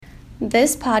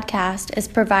This podcast is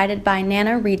provided by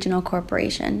Nana Regional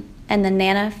Corporation and the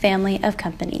Nana family of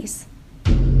companies.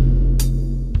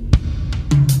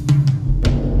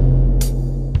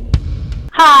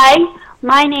 Hi,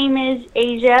 my name is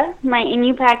Asia. My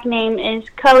Inupiaq name is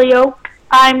Kalio.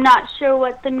 I'm not sure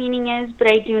what the meaning is, but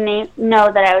I do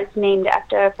know that I was named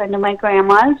after a friend of my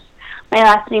grandma's. My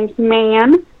last name's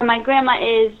Mann. My grandma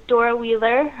is Dora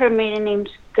Wheeler. Her maiden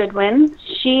name's Goodwin.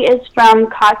 She is from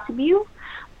Kotzebue,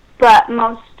 but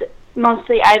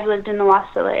mostly I've lived in the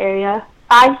Wasilla area.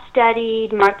 I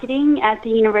studied marketing at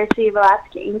the University of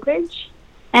Alaska Anchorage,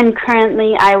 and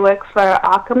currently I work for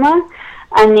Acoma,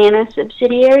 a Nana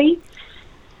subsidiary,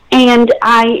 and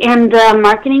I am the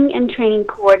marketing and training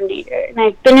coordinator, and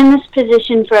I've been in this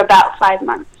position for about 5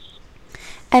 months.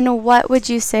 And what would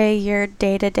you say your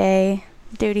day-to-day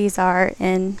duties are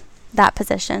in that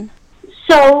position?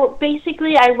 So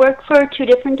basically I work for 2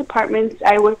 different departments.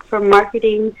 I work for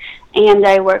marketing and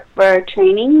I work for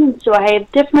training, so I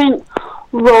have different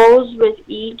roles with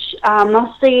each.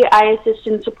 Mostly I assist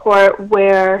and support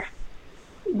where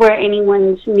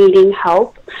anyone's needing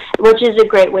help, which is a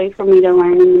great way for me to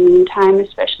learn in the meantime,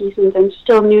 especially since I'm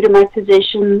still new to my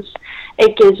positions.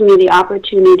 It gives me the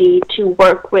opportunity to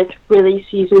work with really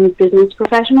seasoned business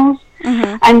professionals.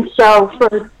 Mm-hmm. And so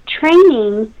for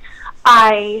training,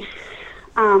 I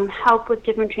help with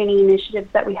different training initiatives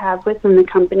that we have within the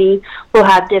company. We'll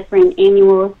have different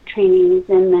annual trainings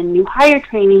and then new hire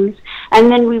trainings,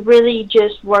 and then we really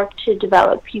just work to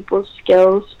develop people's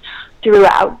skills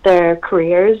throughout their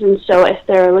careers. And so if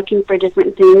they're looking for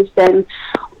different things, then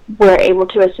we're able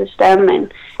to assist them.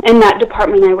 And in that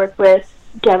department I work with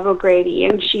Deb O'Grady,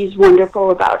 and she's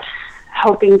wonderful about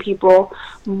helping people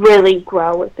really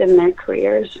grow within their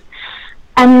careers.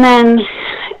 And then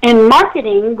in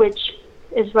marketing, which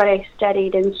is what I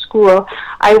studied in school,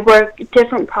 I work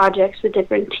different projects with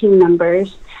different team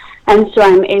members, and so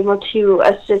I'm able to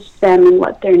assist them in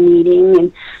what they're needing.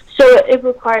 And so it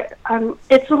requires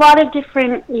it's a lot of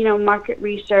different, market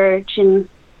research and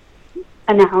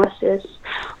analysis,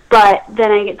 but then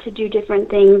I get to do different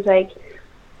things, like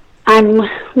I'm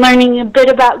learning a bit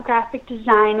about graphic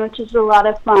design, which is a lot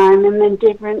of fun, and then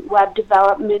different web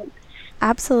development.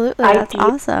 Absolutely, that's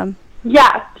awesome.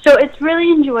 Yeah, so it's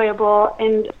really enjoyable,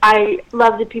 and I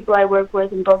love the people I work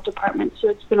with in both departments, so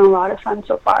it's been a lot of fun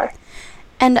so far.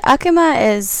 And Acoma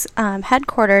is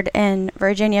headquartered in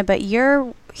Virginia, but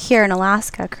you're here in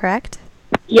Alaska, correct?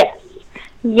 Yes.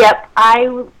 Yep, I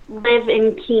live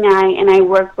in Kenai, and I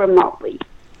work remotely.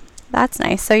 That's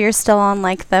nice. So you're still on, the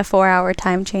 4-hour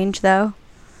time change, though?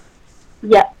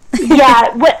 Yep.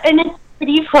 Yeah, and it's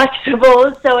pretty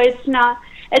flexible, so it's not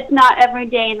every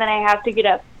day that I have to get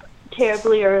up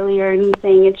terribly early or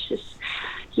anything. It's just,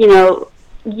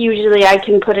 usually I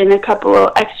can put in a couple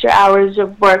of extra hours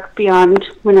of work beyond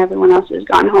when everyone else has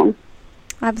gone home.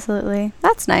 Absolutely.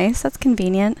 That's nice. That's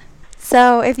convenient.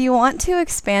 So if you want to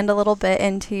expand a little bit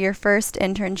into your first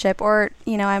internship, or,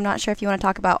 I'm not sure if you want to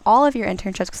talk about all of your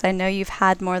internships, because I know you've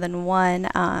had more than one.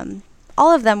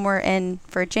 All of them were in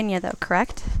Virginia, though,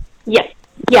 correct?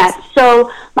 Yes.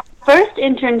 So my first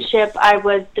internship, I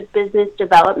was the business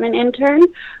development intern.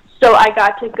 So I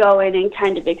got to go in and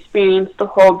kind of experience the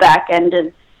whole back end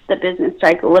of the business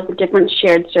cycle with the different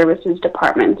shared services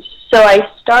departments. So I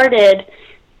started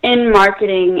in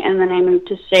marketing, and then I moved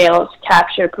to sales,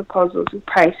 capture, proposals, and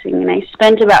pricing, and I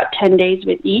spent about 10 days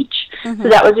with each. Mm-hmm. So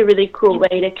that was a really cool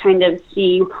way to kind of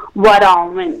see what all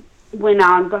went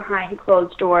on behind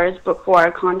closed doors before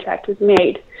a contract was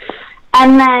made.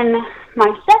 And then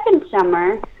my second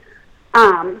summer,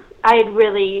 I had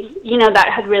really, that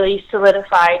had really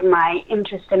solidified my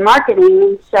interest in marketing.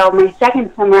 And so my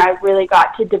second summer, I really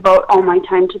got to devote all my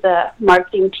time to the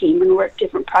marketing team and work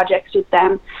different projects with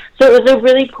them. So it was a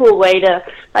really cool way to,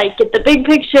 get the big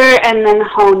picture and then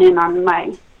hone in on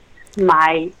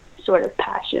my sort of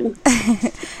passion.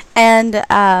 And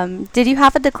did you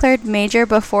have a declared major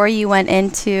before you went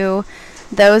into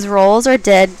those roles, or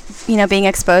did, being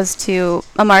exposed to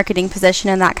a marketing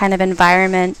position in that kind of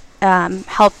environment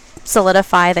help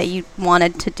solidify that you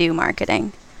wanted to do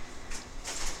marketing?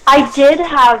 I did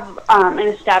have an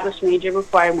established major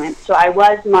before I went, so I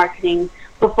was marketing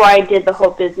before I did the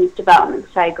whole business development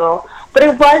cycle, but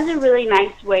it was a really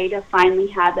nice way to finally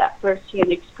have that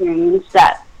first-hand experience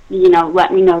that,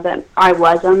 let me know that I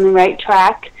was on the right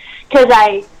track, because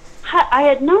I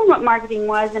had known what marketing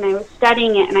was, and I was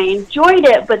studying it, and I enjoyed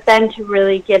it, but then to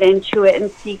really get into it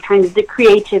and see kind of the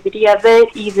creativity of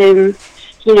it, even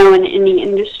in the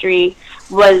industry,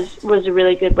 was a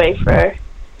really good way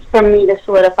for me to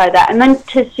solidify that. And then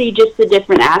to see just the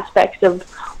different aspects of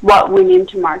what went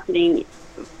into marketing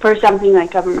for something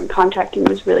like government contracting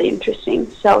was really interesting.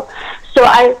 So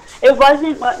it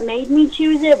wasn't what made me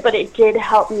choose it, but it did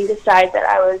help me decide that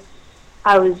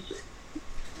I was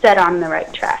set on the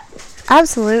right track.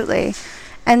 Absolutely.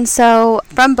 And so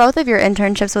from both of your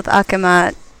internships with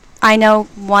Acoma, I know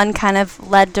one kind of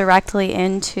led directly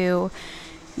into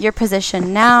your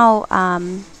position now.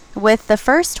 With the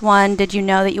first one, did you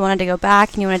know that you wanted to go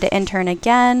back and you wanted to intern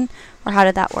again, or how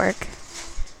did that work?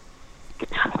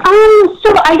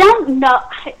 So I don't know.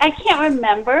 I can't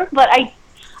remember, but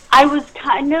I was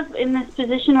kind of in this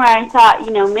position where I thought,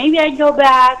 maybe I'd go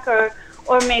back or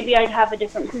maybe I'd have a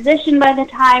different position by the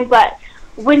time. But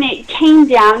when it came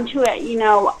down to it,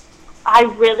 I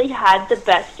really had the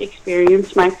best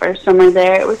experience my first summer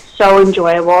there. It was so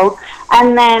enjoyable.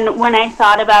 And then when I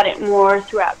thought about it more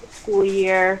throughout the school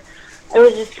year, it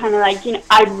was just kind of like,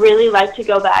 I'd really like to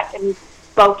go back and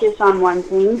focus on one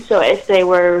thing. So if they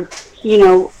were,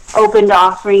 open to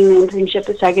offering the internship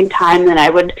a second time, then I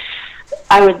would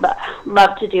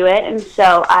love to do it. And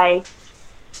so I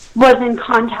was in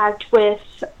contact with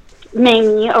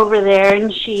Mamie over there,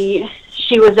 and she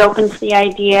was open to the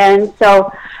idea. And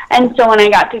so when I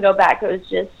got to go back,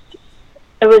 it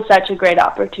was such a great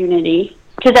opportunity.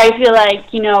 Because I feel like,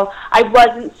 I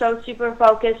wasn't so super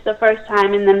focused the first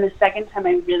time, and then the second time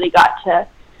I really got to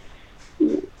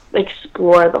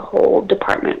explore the whole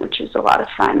department, which was a lot of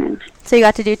fun. So you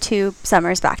got to do 2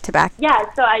 summers back to back?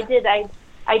 Yeah, so I did.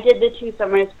 I did the 2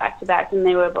 summers back to back, and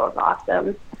they were both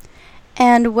awesome.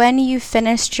 And when you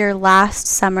finished your last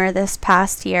summer this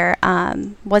past year,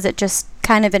 was it just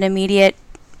kind of an immediate,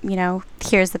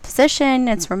 here's the position,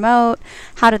 it's remote?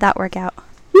 How did that work out?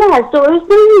 Yeah, so it was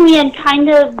something we had kind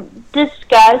of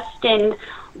discussed and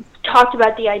talked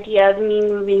about the idea of me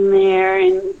moving there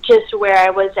and just where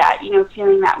I was at,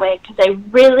 feeling that way, because I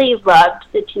really loved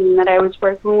the team that I was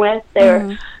working with.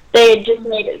 They had just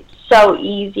made it so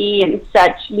easy and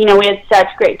such, we had such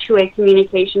great two-way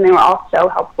communication. They were all so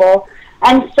helpful.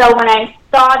 And so when I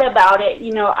thought about it,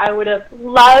 I would have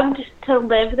loved to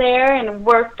live there and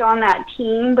worked on that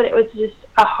team, but it was just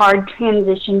a hard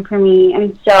transition for me.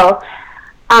 And so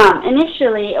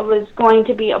initially, it was going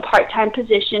to be a part-time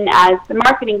position as the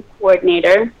marketing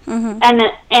coordinator, and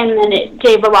then it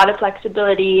gave a lot of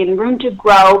flexibility and room to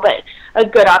grow, but a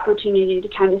good opportunity to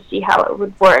kind of see how it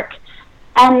would work.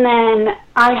 And then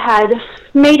I had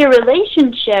made a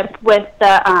relationship with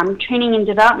the training and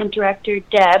development director,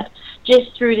 Deb,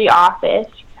 just through the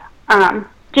office,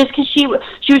 just because she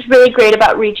was really great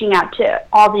about reaching out to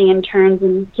all the interns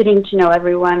and getting to know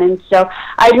everyone. And so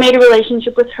I made a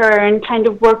relationship with her and kind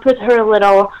of worked with her a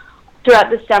little throughout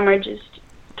the summer, just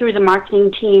through the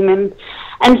marketing team. And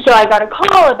so I got a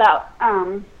call about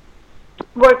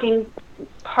working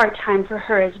part-time for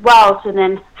her as well, so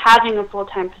then having a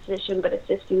full-time position but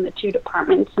assisting the 2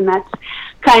 departments. And that's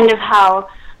kind of how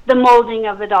the molding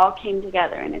of it all came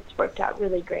together, and it's worked out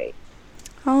really great.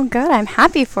 Oh, good. I'm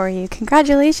happy for you.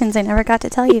 Congratulations. I never got to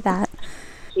tell you that.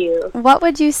 Thank you. What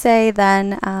would you say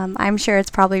then, I'm sure it's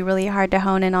probably really hard to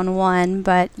hone in on one,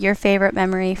 but your favorite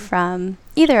memory from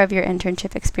either of your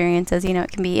internship experiences?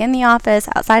 It can be in the office,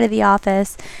 outside of the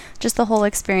office, just the whole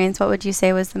experience. What would you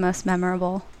say was the most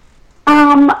memorable?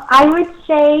 I would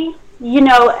say,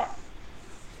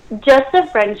 just the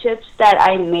friendships that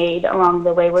I made along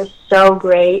the way were so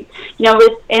great.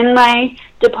 Within my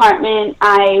department,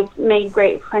 I made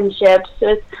great friendships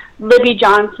with Libby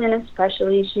Johnson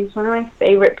especially. She's one of my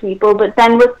favorite people. But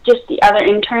then with just the other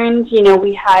interns,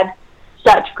 we had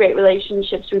such great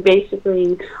relationships. We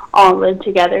basically all lived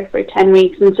together for 10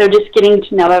 weeks. And so just getting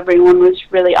to know everyone was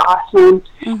really awesome.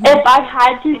 Mm-hmm. If I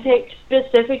had to pick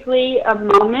specifically a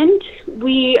moment,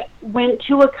 we went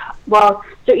to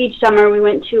so each summer we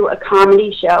went to a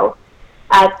comedy show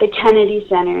at the Kennedy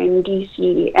Center in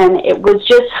D.C., and it was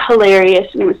just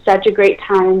hilarious, and it was such a great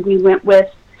time. We went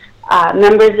with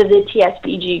members of the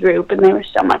TSBG group, and they were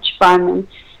so much fun,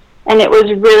 and it was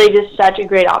really just such a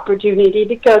great opportunity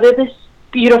to go to this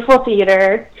beautiful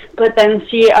theater, but then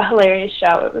see a hilarious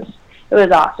show. It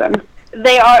was awesome.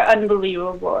 They are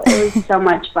unbelievable. It was so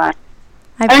much fun.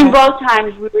 Both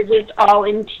times we were just all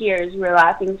in tears. We were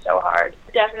laughing so hard.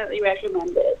 Definitely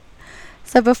recommend it.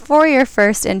 So before your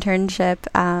first internship,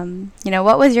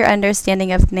 what was your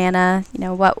understanding of NANA?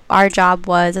 What our job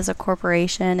was as a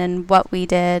corporation and what we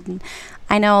did. And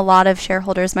I know a lot of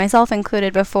shareholders, myself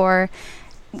included, before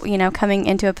coming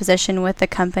into a position with the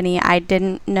company, I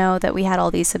didn't know that we had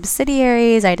all these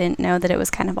subsidiaries. I didn't know that it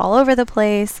was kind of all over the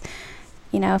place.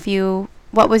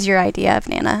 What was your idea of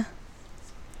NANA?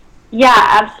 Yeah,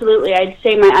 absolutely. I'd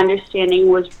say my understanding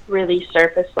was really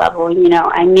surface level.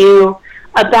 I knew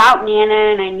about NANA,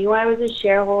 and I knew I was a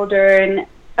shareholder,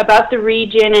 about the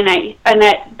region, and I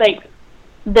like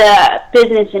the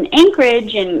business in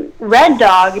Anchorage and Red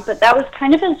Dog, but that was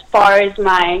kind of as far as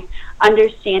my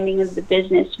understanding of the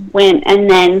business went. And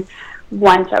then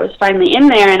once I was finally in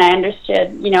there and I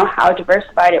understood, how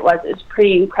diversified it was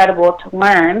pretty incredible to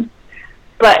learn.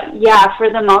 But yeah, for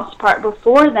the most part,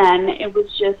 before then, it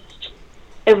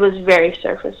was very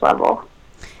surface level.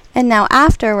 And now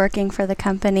after working for the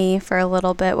company for a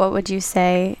little bit, what would you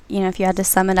say, if you had to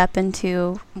sum it up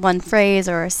into one phrase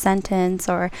or a sentence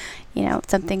or,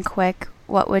 something quick,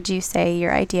 what would you say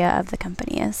your idea of the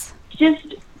company is?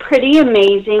 Just pretty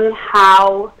amazing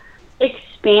how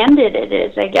expanded it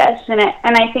is, I guess. And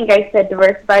I think I said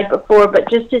diversified before, but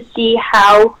just to see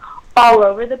how all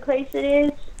over the place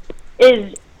it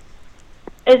is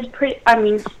pretty,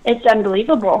 it's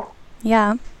unbelievable.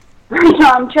 Yeah.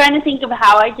 I'm trying to think of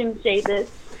how I can say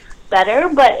this better,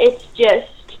 but it's just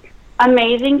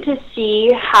amazing to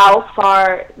see how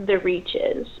far the reach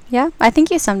is. Yeah, I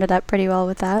think you summed it up pretty well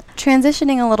with that.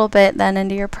 Transitioning a little bit then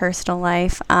into your personal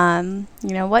life,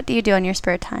 what do you do in your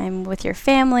spare time with your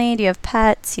family? Do you have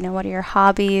pets? What are your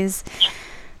hobbies?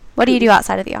 What do you do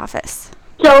outside of the office?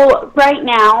 So right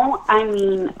now,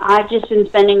 I've just been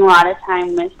spending a lot of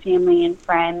time with family and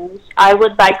friends. I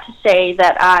would like to say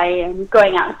that I am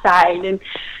going outside and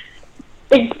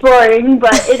exploring,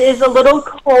 but it is a little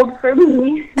cold for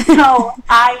me, so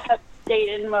I have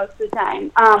stayed in most of the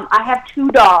time. I have 2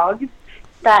 dogs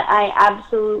that I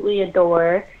absolutely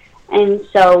adore, and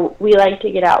so we like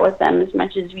to get out with them as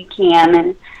much as we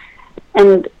can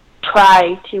and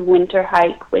try to winter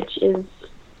hike, which is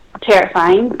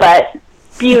terrifying, but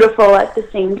beautiful at the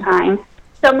same time.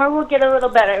 Summer will get a little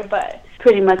better, but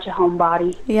pretty much a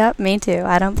homebody. Yep, me too.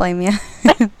 I don't blame you.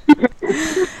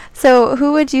 So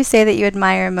who would you say that you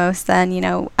admire most then,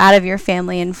 out of your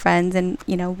family and friends, and,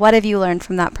 what have you learned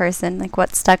from that person? Like,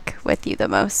 what stuck with you the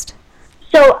most?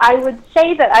 So I would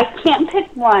say that I can't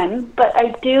pick one, but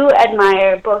I do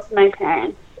admire both my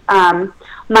parents. My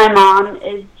mom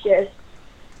is just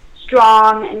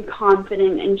strong and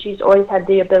confident, and she's always had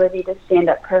the ability to stand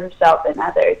up for herself and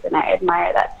others, and I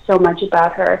admire that so much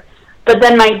about her. But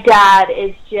then my dad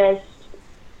is just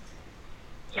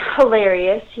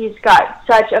hilarious. He's got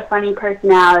such a funny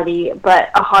personality, but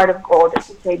a heart of gold at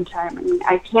the same time.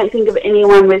 I can't think of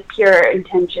anyone with pure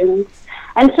intentions.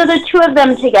 And so the 2 of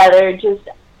them together,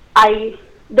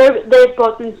 they've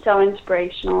both been so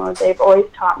inspirational. They've always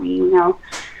taught me,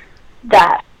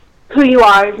 that who you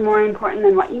are is more important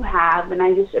than what you have, and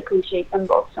I just appreciate them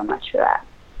both so much for that.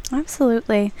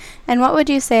 Absolutely. And what would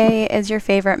you say is your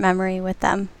favorite memory with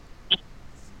them?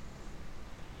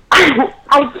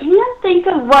 I can't think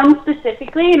of one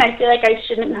specifically, and I feel like I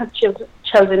shouldn't have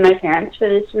chosen my parents for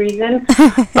this reason.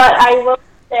 But I will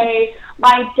say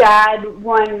my dad,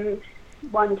 one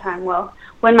time,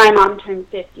 when my mom turned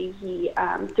 50, he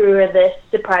threw her this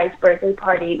surprise birthday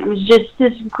party. And it was just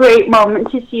this great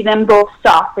moment to see them both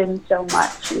soften so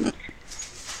much. And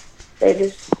they're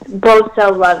just both so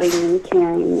loving and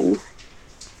caring and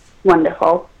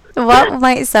wonderful. What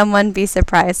might someone be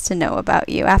surprised to know about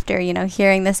you after,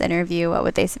 hearing this interview? What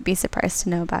would they be surprised to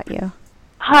know about you?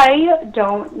 I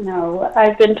don't know.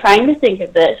 I've been trying to think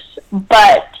of this,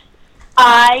 but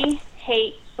I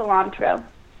hate cilantro.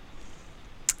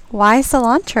 Why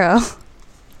cilantro?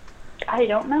 I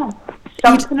don't know.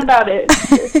 Something about it.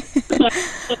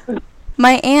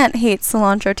 My aunt hates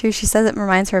cilantro too. She says it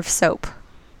reminds her of soap.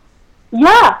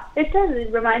 Yeah, it does.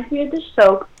 It reminds me of dish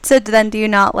soap. So then do you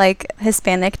not like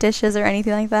Hispanic dishes or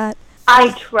anything like that?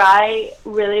 I try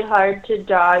really hard to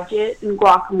dodge it in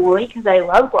guacamole because I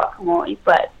love guacamole,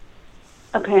 but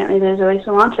apparently there's always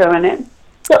cilantro in it.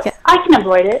 So yeah. I can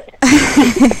avoid it.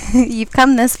 You've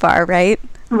come this far, right?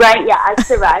 Right, yeah, I've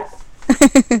survived.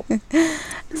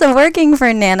 So working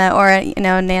for Nana, or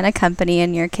Nana Company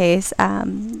in your case,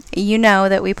 you know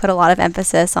that we put a lot of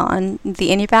emphasis on the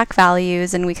INUPAC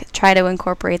values, and we try to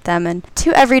incorporate them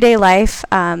into everyday life,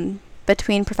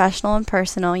 between professional and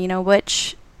personal.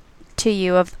 Which to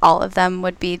you of all of them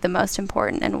would be the most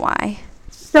important and why?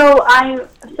 So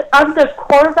of the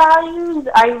core values,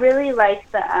 I really like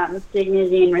the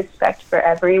dignity and respect for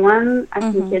everyone.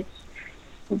 I think it's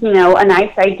a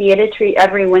nice idea to treat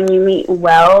everyone you meet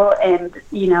well, and,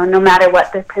 no matter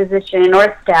what their position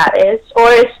or status,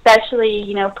 or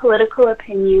especially, political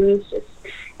opinions,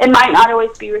 it might not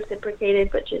always be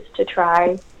reciprocated, but just to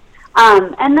try.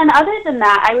 And then other than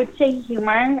that, I would say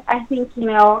humor. I think,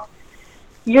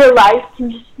 your life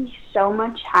can just be so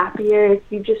much happier if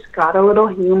you just got a little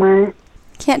humor.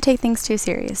 Can't take things too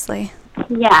seriously.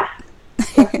 Yeah,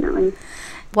 definitely.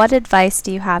 What advice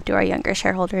do you have to our younger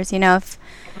shareholders? If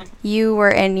you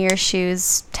were in your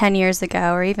shoes 10 years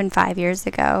ago or even 5 years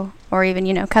ago, or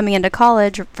even, coming into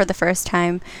college for the first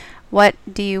time, what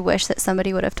do you wish that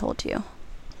somebody would have told you?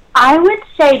 I would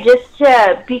say just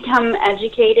to become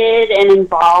educated and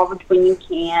involved when you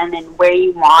can and where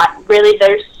you want. Really,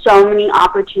 there's so many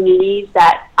opportunities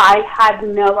that I had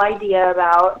no idea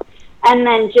about. And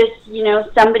then just,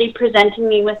 somebody presenting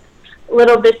me with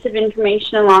little bits of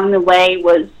information along the way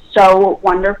was so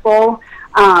wonderful.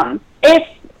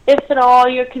 If at all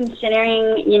you're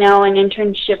considering, an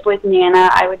internship with NANA,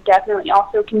 I would definitely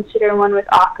also consider one with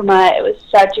Acoma. It was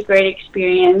such a great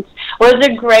experience. It was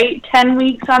a great 10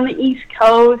 weeks on the East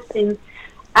Coast, and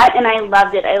I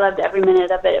loved it. I loved every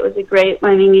minute of it. It was a great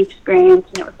learning experience,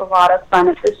 and it was a lot of fun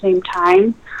at the same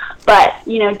time. But,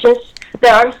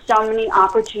 there are so many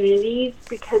opportunities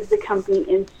because the company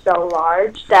is so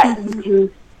large that you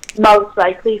can most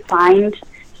likely find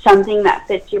something that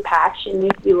fits your passion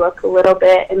if you look a little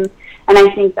bit, and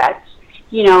I think that's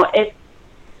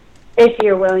if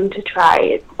you're willing to try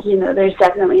it, there's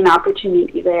definitely an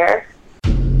opportunity there.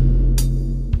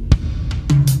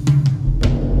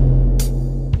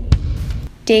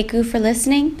 Thank you for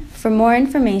listening. For more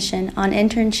information on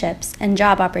internships and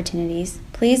job opportunities,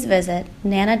 please visit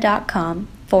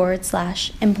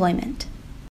nana.com/employment.